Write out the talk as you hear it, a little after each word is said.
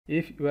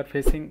If you are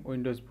facing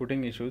Windows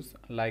booting issues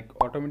like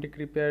automatic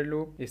repair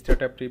loop,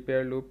 startup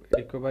repair loop,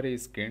 recovery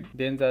screen,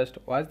 then just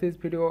watch this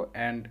video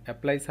and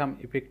apply some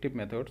effective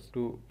methods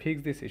to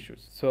fix these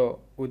issues. So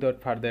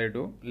without further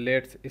ado,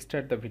 let's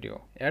start the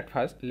video. At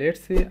first,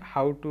 let's see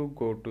how to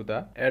go to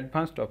the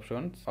advanced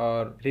options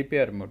or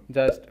repair mode.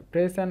 Just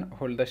press and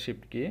hold the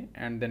shift key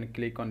and then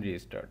click on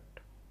restart.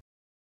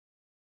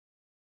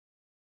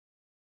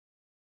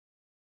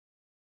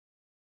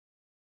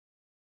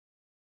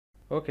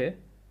 Okay.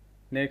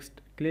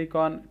 Next, click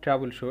on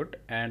Troubleshoot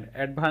and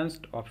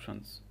Advanced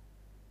Options.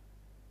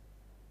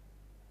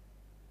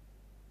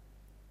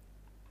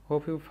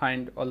 Hope you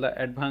find all the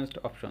advanced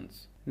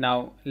options.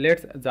 Now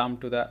let's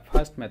jump to the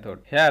first method.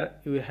 Here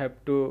you have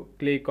to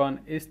click on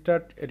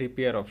Start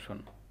Repair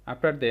option.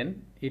 After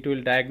then, it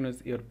will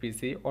diagnose your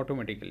PC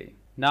automatically.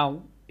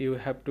 Now you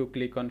have to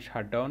click on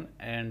Shutdown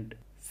and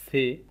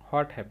see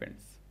what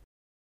happens.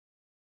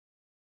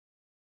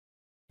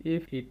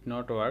 If it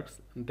not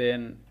works,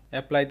 then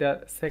apply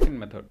the second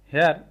method.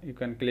 Here you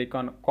can click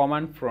on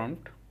command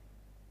prompt.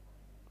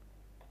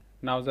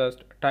 Now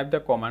just type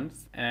the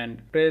commands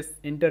and press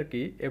enter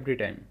key every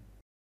time.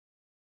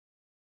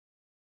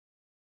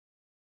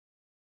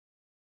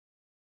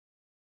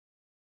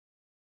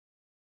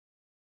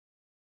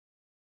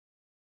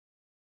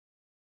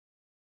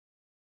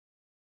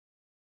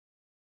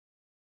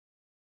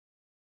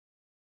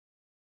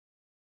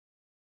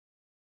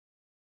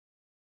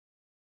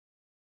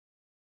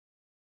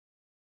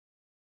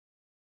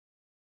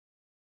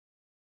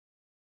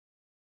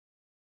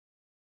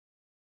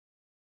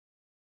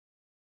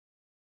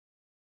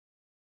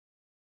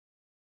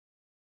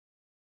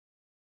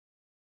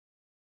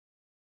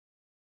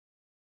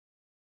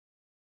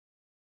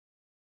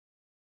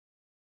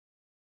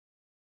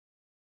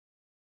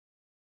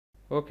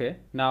 Okay,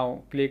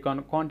 now click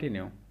on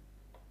continue.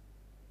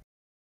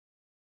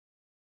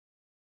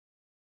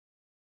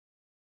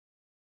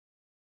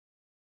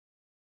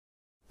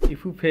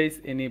 If you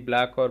face any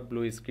black or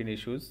blue screen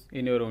issues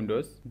in your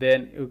Windows,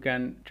 then you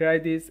can try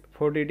this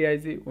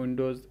 4DDIG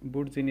Windows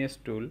Boot Genius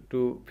tool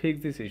to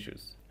fix these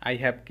issues. I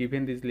have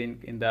given this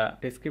link in the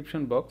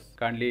description box.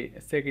 Kindly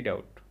check it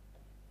out.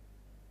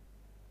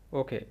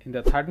 Okay, in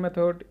the third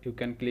method, you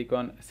can click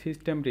on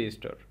System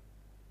Restore.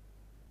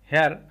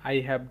 Here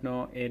I have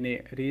no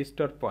any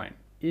restore point.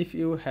 If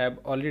you have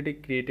already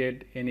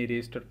created any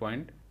restore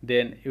point,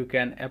 then you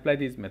can apply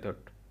this method.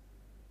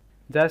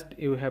 Just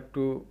you have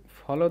to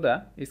follow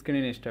the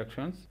screen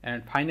instructions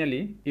and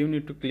finally you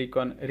need to click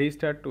on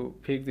restart to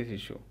fix this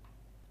issue.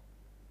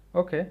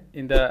 Okay,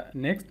 in the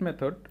next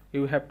method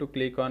you have to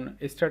click on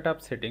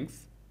startup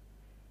settings.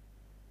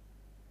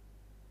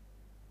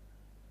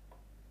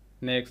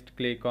 Next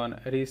click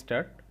on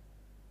restart.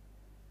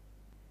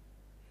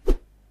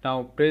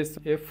 Now press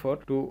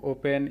F4 to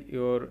open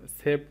your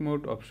save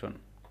mode option.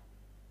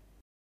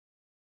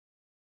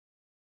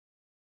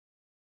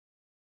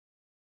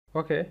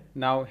 Okay,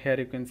 now here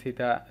you can see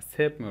the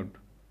save mode.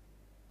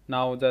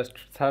 Now just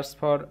search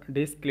for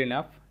disk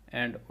cleanup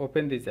and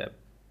open this app.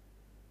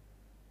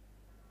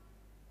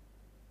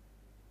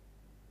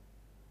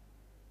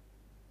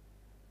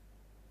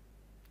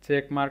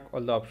 Check mark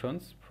all the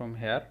options from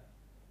here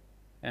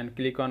and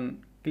click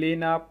on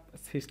clean up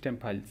system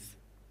files.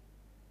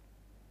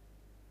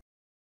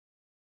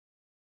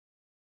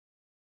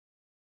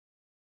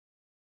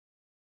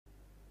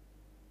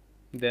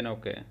 Then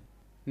OK.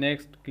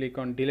 Next click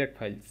on delete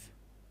files.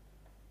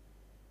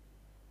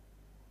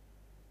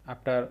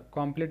 After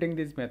completing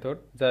this method,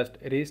 just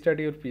restart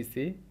your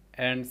PC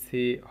and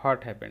see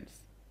what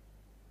happens.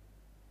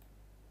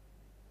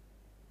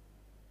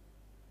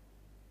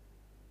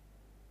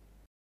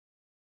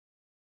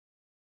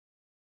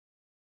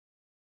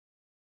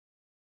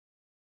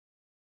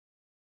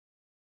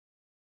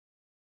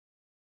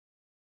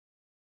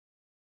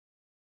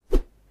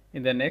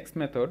 In the next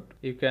method,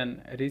 you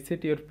can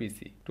reset your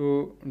PC.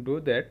 To do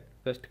that,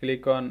 just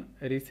click on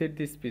reset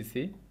this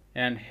PC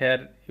and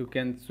here you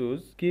can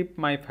choose keep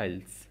my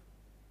files.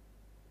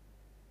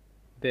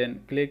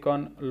 Then click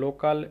on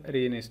local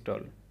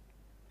reinstall.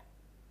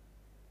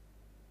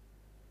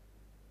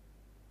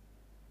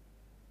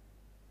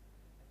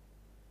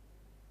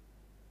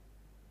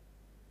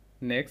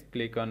 Next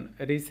click on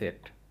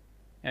reset.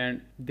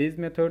 And this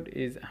method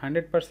is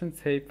 100%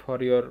 safe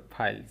for your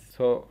files,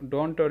 so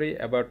don't worry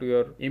about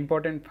your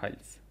important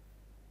files.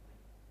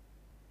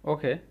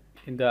 Okay,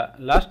 in the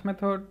last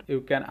method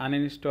you can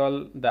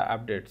uninstall the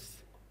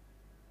updates.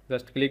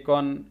 Just click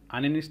on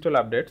uninstall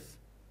updates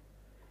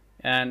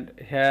and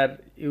here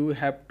you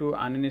have to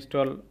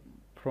uninstall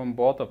from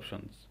both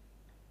options.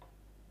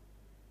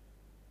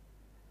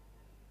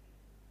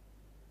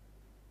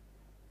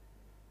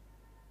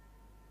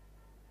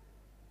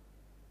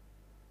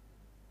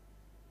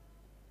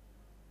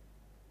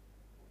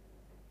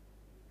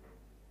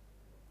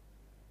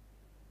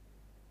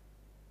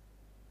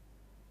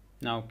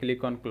 Now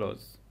click on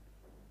close.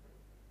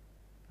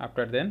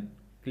 After then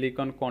click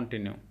on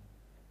continue.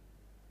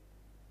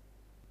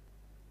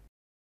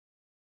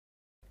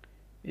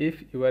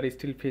 If you are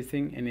still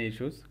facing any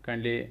issues,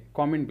 kindly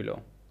comment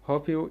below.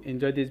 Hope you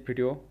enjoy this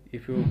video.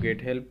 If you get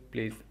help,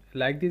 please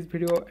like this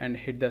video and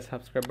hit the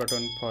subscribe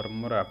button for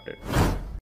more updates.